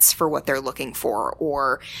sets for what they're looking for,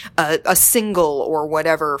 or a single or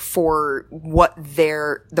whatever for what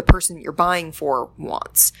the person you're buying for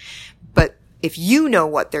wants. But if you know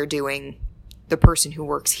what they're doing, the person who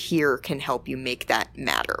works here can help you make that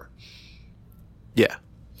matter. Yeah.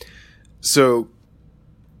 So,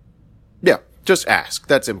 yeah, just ask.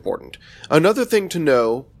 That's important. Another thing to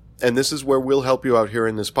know, and this is where we'll help you out here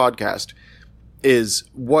in this podcast, is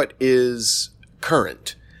what is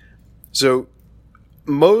current. So,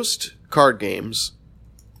 most card games,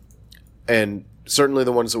 and certainly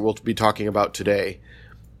the ones that we'll be talking about today,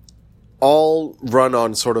 all run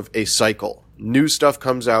on sort of a cycle. New stuff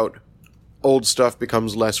comes out, old stuff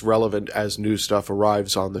becomes less relevant as new stuff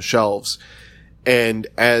arrives on the shelves. And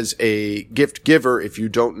as a gift giver, if you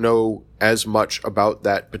don't know as much about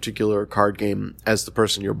that particular card game as the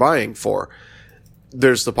person you're buying for,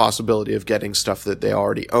 there's the possibility of getting stuff that they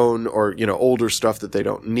already own, or, older stuff that they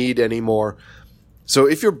don't need anymore. So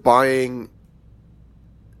if you're buying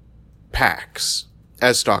packs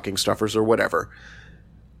as stocking stuffers or whatever,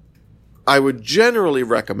 I would generally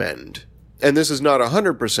recommend, and this is not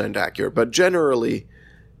 100% accurate, but generally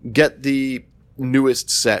get the newest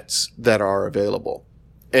sets that are available.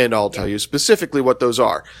 And I'll tell you specifically what those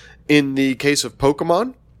are. In the case of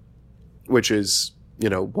Pokemon, which is,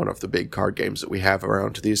 one of the big card games that we have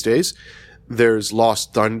around these days, there's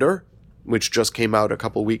Lost Thunder, which just came out a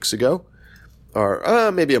couple weeks ago,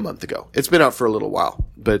 or maybe a month ago. It's been out for a little while,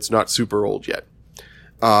 but it's not super old yet.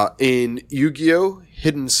 In Yu-Gi-Oh!,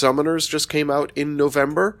 Hidden Summoners just came out in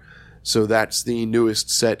November, so that's the newest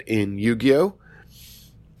set in Yu-Gi-Oh!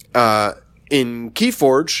 In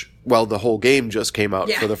Keyforge, well, the whole game just came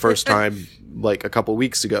out for the first time like a couple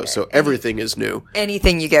weeks ago, so everything is new.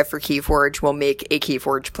 Anything you get for Keyforge will make a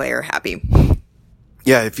Keyforge player happy.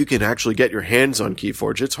 Yeah, if you can actually get your hands on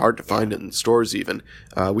Keyforge, it's hard to find it in stores even.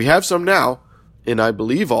 We have some now, in I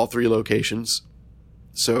believe all 3 locations.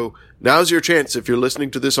 So now's your chance, if you're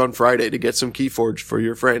listening to this on Friday, to get some Keyforge for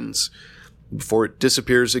your friends before it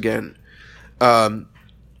disappears again. And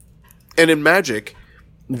in Magic,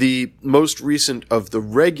 the most recent of the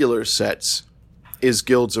regular sets is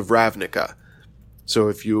Guilds of Ravnica. So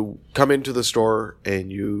if you come into the store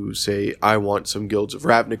and you say, I want some Guilds of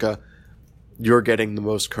Ravnica, you're getting the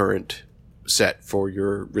most current set for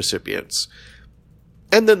your recipients.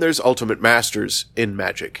 And then there's Ultimate Masters in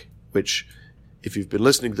Magic, which, if you've been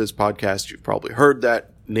listening to this podcast, you've probably heard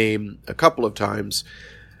that name a couple of times.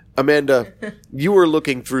 Amanda, you were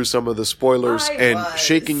looking through some of the spoilers and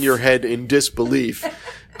shaking your head in disbelief.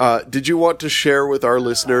 Did you want to share with our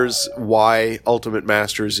listeners why Ultimate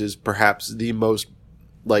Masters is perhaps the most,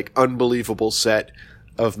 unbelievable set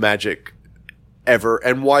of Magic ever,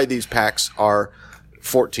 and why these packs are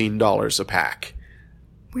 $14 a pack?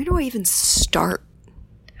 Where do I even start?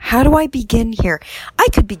 How do I begin here? I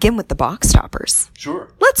could begin with the box toppers.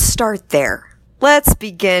 Sure. Let's start there. Let's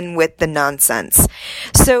begin with the nonsense.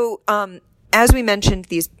 So, as we mentioned,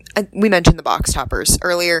 we mentioned the box toppers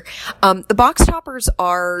earlier. The box toppers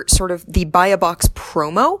are sort of the buy a box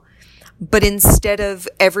promo, but instead of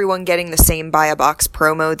everyone getting the same buy a box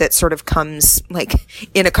promo that sort of comes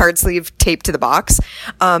in a card sleeve taped to the box,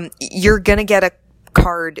 you're gonna get a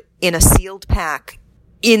card in a sealed pack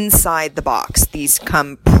inside the box. These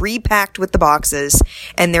come pre-packed with the boxes,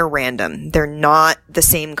 and they're random. They're not the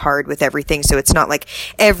same card with everything, so it's not like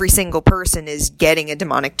every single person is getting a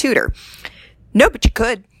Demonic Tutor. No, but you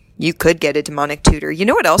could. You could get a Demonic Tutor. You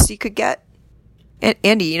know what else you could get?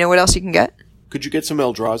 Andy, you know what else you can get? Could you get some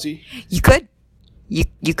Eldrazi? You could. You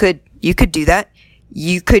could do that.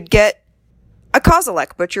 You could get a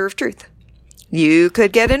Kozilek, Butcher of Truth. You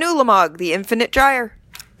could get an Ulamog, the Infinite Gyre.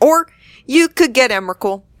 Or you could get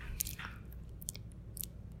Emrakul.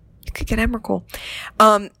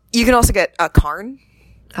 You can also get a Karn.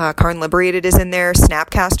 Karn Liberated is in there.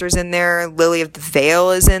 Snapcaster's in there. Lily of the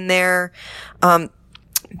Veil is in there.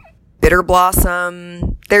 Bitter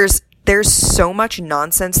Blossom. There's so much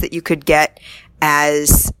nonsense that you could get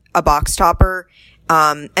as a box topper.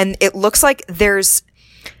 And it looks like there's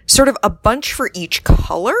sort of a bunch for each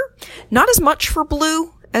color. Not as much for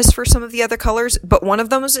blue as for some of the other colors, but one of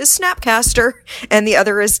them is Snapcaster and the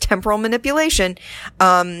other is Temporal Manipulation.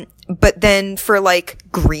 But then for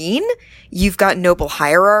green, you've got Noble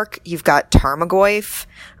Hierarch, you've got Tarmogoyf.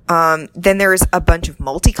 Then there's a bunch of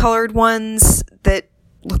multicolored ones that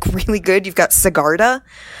look really good. You've got Sigarda,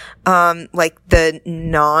 the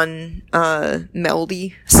non-melody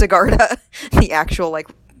Sigarda, the actual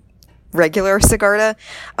regular Sigarda.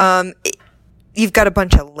 You've got a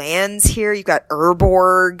bunch of lands here. You've got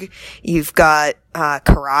Urborg. You've got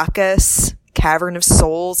Caracas, Cavern of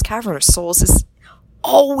Souls. Cavern of Souls is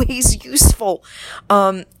always useful.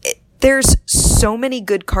 There's so many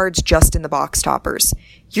good cards just in the box toppers.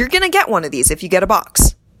 You're gonna get one of these if you get a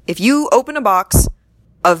box. If you open a box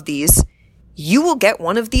of these, you will get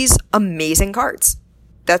one of these amazing cards.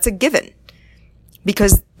 That's a given.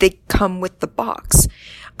 Because they come with the box.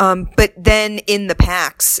 But then in the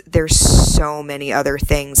packs, there's so many other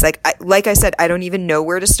things. Like I said, I don't even know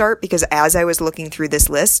where to start because as I was looking through this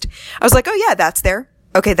list, I was like, oh yeah, that's there.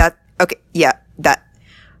 Okay, that's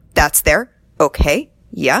there. Okay,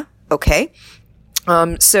 yeah, okay.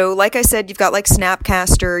 So like I said, you've got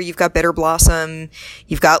Snapcaster, you've got Bitter Blossom,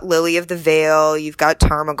 you've got Lily of the Veil, you've got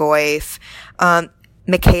Tarmogoyf,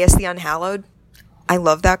 Mikaeus the Unhallowed. I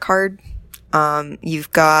love that card.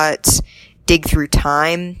 You've got Dig Through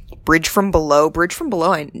Time, Bridge from Below.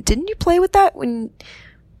 Didn't you play with that when?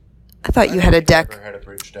 I thought you had a deck. I never had a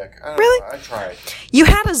bridge deck. Really? I tried. You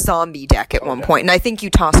had a zombie deck at one point, and I think you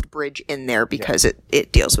tossed Bridge in there because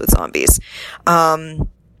it deals with zombies.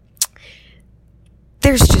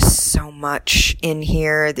 There's just so much in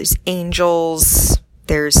here. There's angels,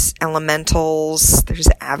 there's elementals, there's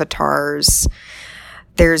avatars,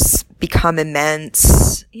 there's Become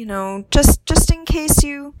Immense, just in case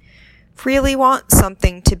you really want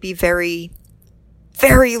something to be very,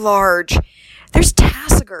 very large. There's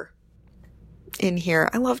Tasigur in here.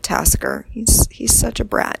 I love Tasigur. He's such a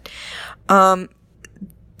brat.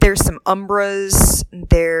 There's some Umbras.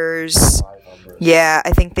 There's, yeah,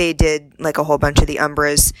 I think they did a whole bunch of the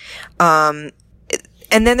Umbras.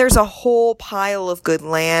 And then there's a whole pile of good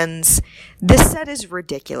lands. This set is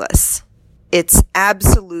ridiculous. It's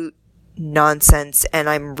absolute nonsense, and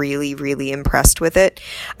I'm really, really impressed with it.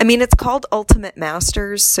 I mean, it's called Ultimate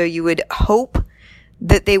Masters, so you would hope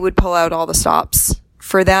that they would pull out all the stops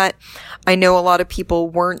for that. I know a lot of people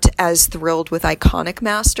weren't as thrilled with Iconic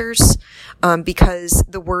Masters, because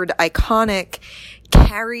the word iconic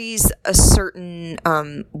carries a certain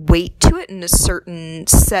weight to it and a certain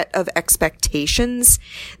set of expectations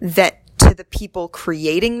that to the people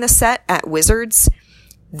creating the set at Wizards,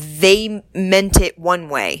 they meant it one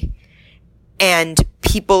way. And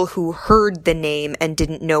people who heard the name and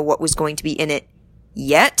didn't know what was going to be in it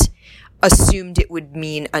yet assumed it would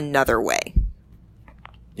mean another way.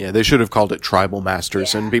 Yeah, they should have called it Tribal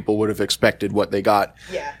Masters, and people would have expected what they got.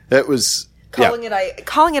 Yeah. That was... Calling it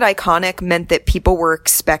iconic meant that people were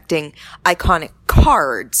expecting iconic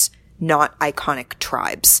cards, not iconic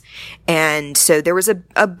tribes. And so there was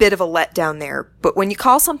a bit of a letdown there. But when you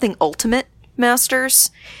call something Ultimate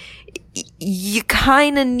Masters, you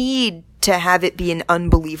kind of need to have it be an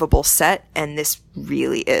unbelievable set, and this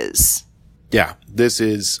really is. Yeah, this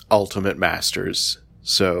is Ultimate Masters.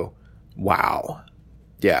 So, wow.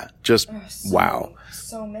 Yeah, just wow.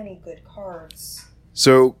 So many good cards.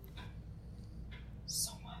 So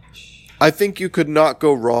much. I think you could not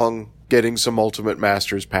go wrong getting some Ultimate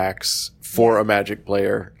Masters packs for a Magic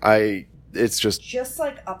player. It's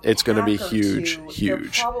like it's going to be huge. They're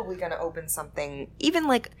probably going to open something, even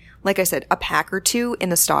like I said, a pack or two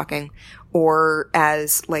in a stocking, or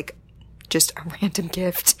as like just a random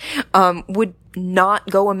gift, would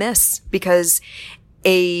not go amiss, because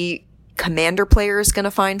a Commander player is going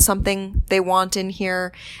to find something they want in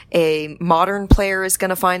here. A Modern player is going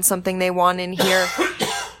to find something they want in here.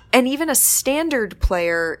 And even a Standard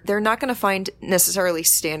player, they're not going to find necessarily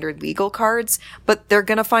Standard legal cards, but they're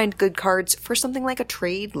going to find good cards for something like a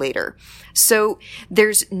trade later. So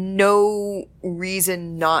there's no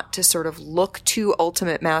reason not to sort of look to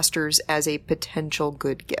Ultimate Masters as a potential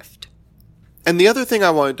good gift. And the other thing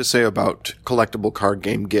I wanted to say about collectible card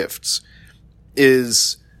game gifts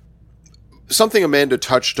is something Amanda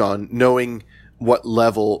touched on, knowing what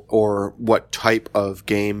level or what type of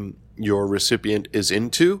game your recipient is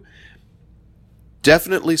into,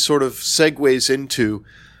 definitely sort of segues into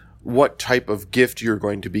what type of gift you're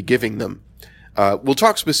going to be giving them. We'll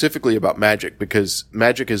talk specifically about Magic, because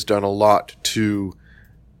Magic has done a lot to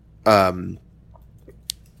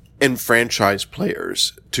enfranchise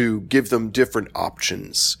players, to give them different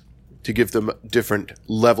options, to give them different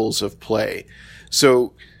levels of play.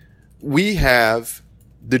 So we have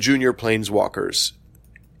the Junior Planeswalkers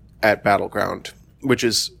at Battleground, which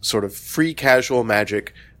is sort of free casual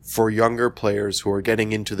Magic for younger players who are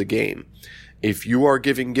getting into the game. If you are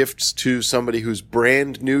giving gifts to somebody who's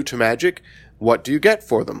brand new to Magic, what do you get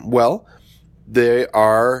for them? Well, they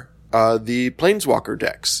are the Planeswalker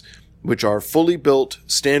decks, which are fully built,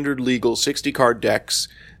 standard legal 60-card decks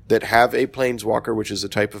that have a Planeswalker, which is a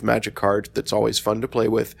type of Magic card that's always fun to play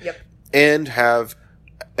with, and have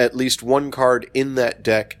at least one card in that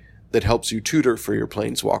deck that helps you tutor for your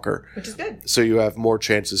Planeswalker. Which is good. So you have more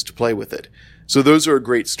chances to play with it. So those are a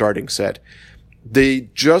great starting set. They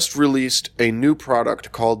just released a new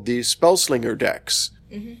product called the Spellslinger decks,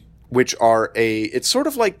 which are it's sort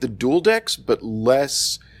of like the dual decks, but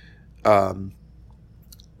less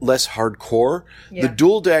hardcore. Yeah. The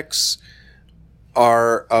dual decks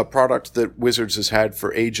are a product that Wizards has had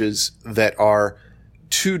for ages, that are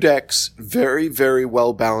two decks very, very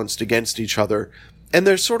well balanced against each other. And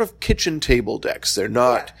they're sort of kitchen table decks. They're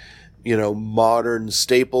not, modern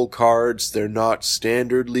staple cards. They're not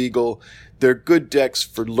standard legal. They're good decks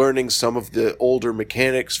for learning some of the older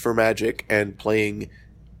mechanics for Magic and playing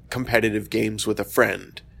competitive games with a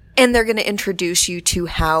friend. And they're going to introduce you to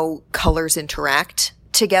how colors interact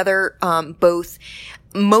together.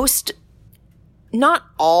 Not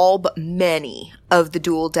all, but many of the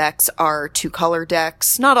dual decks are two-color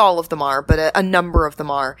decks. Not all of them are, but a number of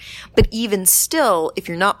them are. But even still, if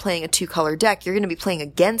you're not playing a two-color deck, you're going to be playing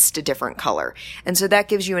against a different color. And so that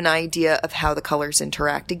gives you an idea of how the colors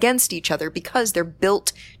interact against each other, because they're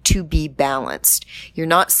built to be balanced. You're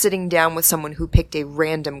not sitting down with someone who picked a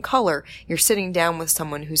random color. You're sitting down with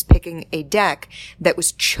someone who's picking a deck that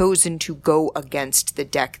was chosen to go against the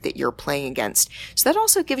deck that you're playing against. So that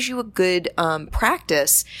also gives you a good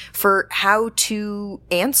practice for how to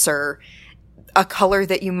answer a color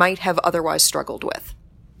that you might have otherwise struggled with.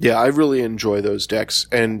 Yeah, I really enjoy those decks,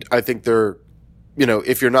 and I think they're,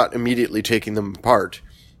 if you're not immediately taking them apart,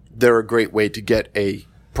 they're a great way to get a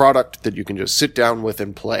product that you can just sit down with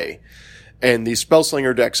and play. And these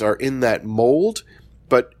Spellslinger decks are in that mold,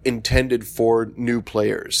 but intended for new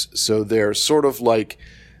players. So they're sort of like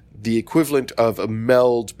the equivalent of a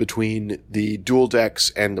meld between the dual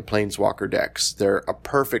decks and the Planeswalker decks. They're a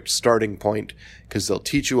perfect starting point because they'll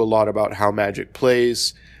teach you a lot about how Magic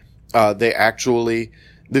plays.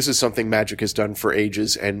 This is something Magic has done for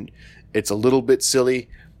ages, and it's a little bit silly,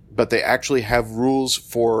 but they actually have rules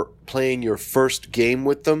for playing your first game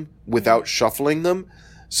with them without shuffling them,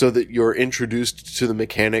 so that you're introduced to the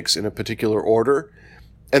mechanics in a particular order,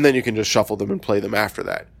 and then you can just shuffle them and play them after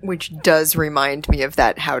that. Which does remind me of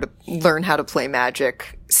that How to Learn How to Play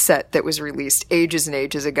Magic set that was released ages and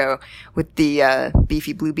ages ago with the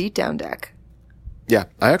Beefy Blue Beatdown deck. Yeah,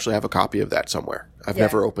 I actually have a copy of that somewhere. I've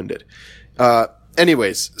never opened it.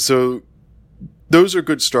 Anyways, so those are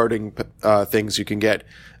good starting things you can get.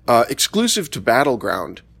 Exclusive to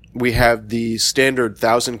Battleground, we have the standard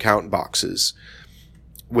 1,000 count boxes,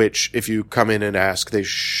 which, if you come in and ask, they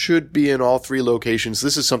should be in all 3 locations.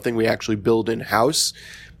 This is something we actually build in-house.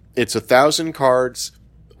 It's 1,000 cards,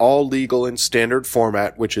 all legal in standard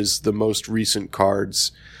format, which is the most recent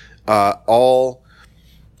cards, all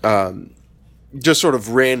just sort of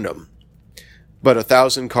random, but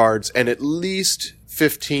 1,000 cards and at least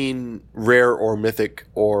 15 rare or mythic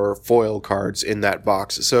or foil cards in that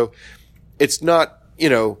box. So it's not,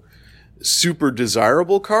 super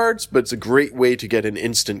desirable cards, but it's a great way to get an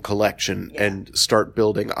instant collection and start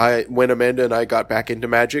building. When Amanda and I got back into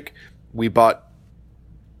Magic, we bought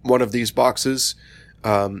one of these boxes,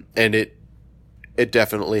 and it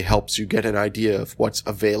definitely helps you get an idea of what's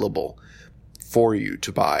available for you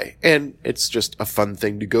to buy. And it's just a fun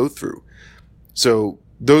thing to go through. So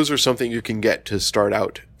those are something you can get to start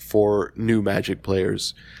out for new Magic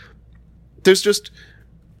players. There's just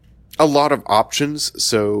a lot of options,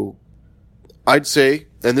 so I'd say,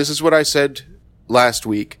 and this is what I said last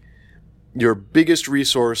week, your biggest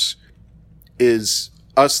resource is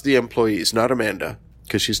us, the employees, not Amanda,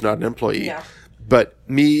 because she's not an employee, but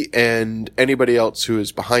me and anybody else who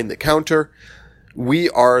is behind the counter. We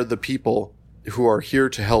are the people who are here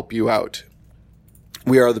to help you out.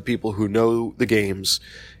 We are the people who know the games.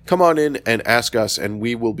 Come on in and ask us, and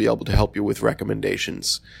we will be able to help you with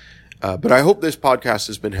recommendations. But I hope this podcast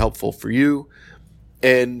has been helpful for you.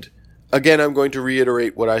 And again, I'm going to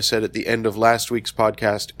reiterate what I said at the end of last week's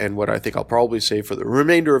podcast and what I think I'll probably say for the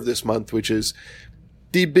remainder of this month, which is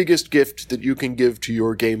the biggest gift that you can give to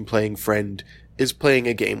your game-playing friend is playing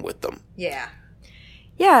a game with them.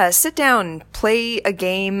 Yeah, sit down, play a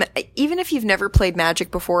game. Even if you've never played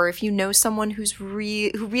Magic before, if you know someone who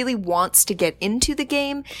really wants to get into the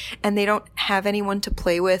game and they don't have anyone to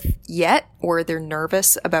play with yet, or they're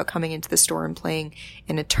nervous about coming into the store and playing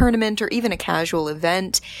in a tournament or even a casual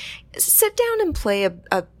event, sit down and play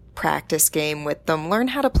a practice game with them. Learn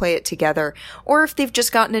how to play it together. Or if they've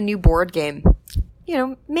just gotten a new board game,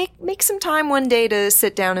 make some time one day to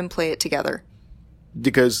sit down and play it together.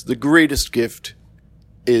 Because the greatest gift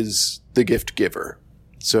is the gift giver.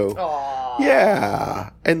 So,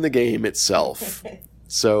 yeah, and the game itself.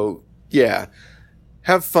 So, yeah,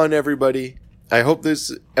 have fun, everybody. I hope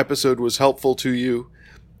this episode was helpful to you,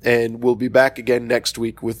 and we'll be back again next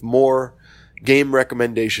week with more game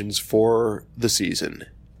recommendations for the season.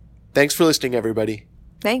 Thanks for listening, everybody.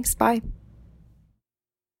 Thanks, bye.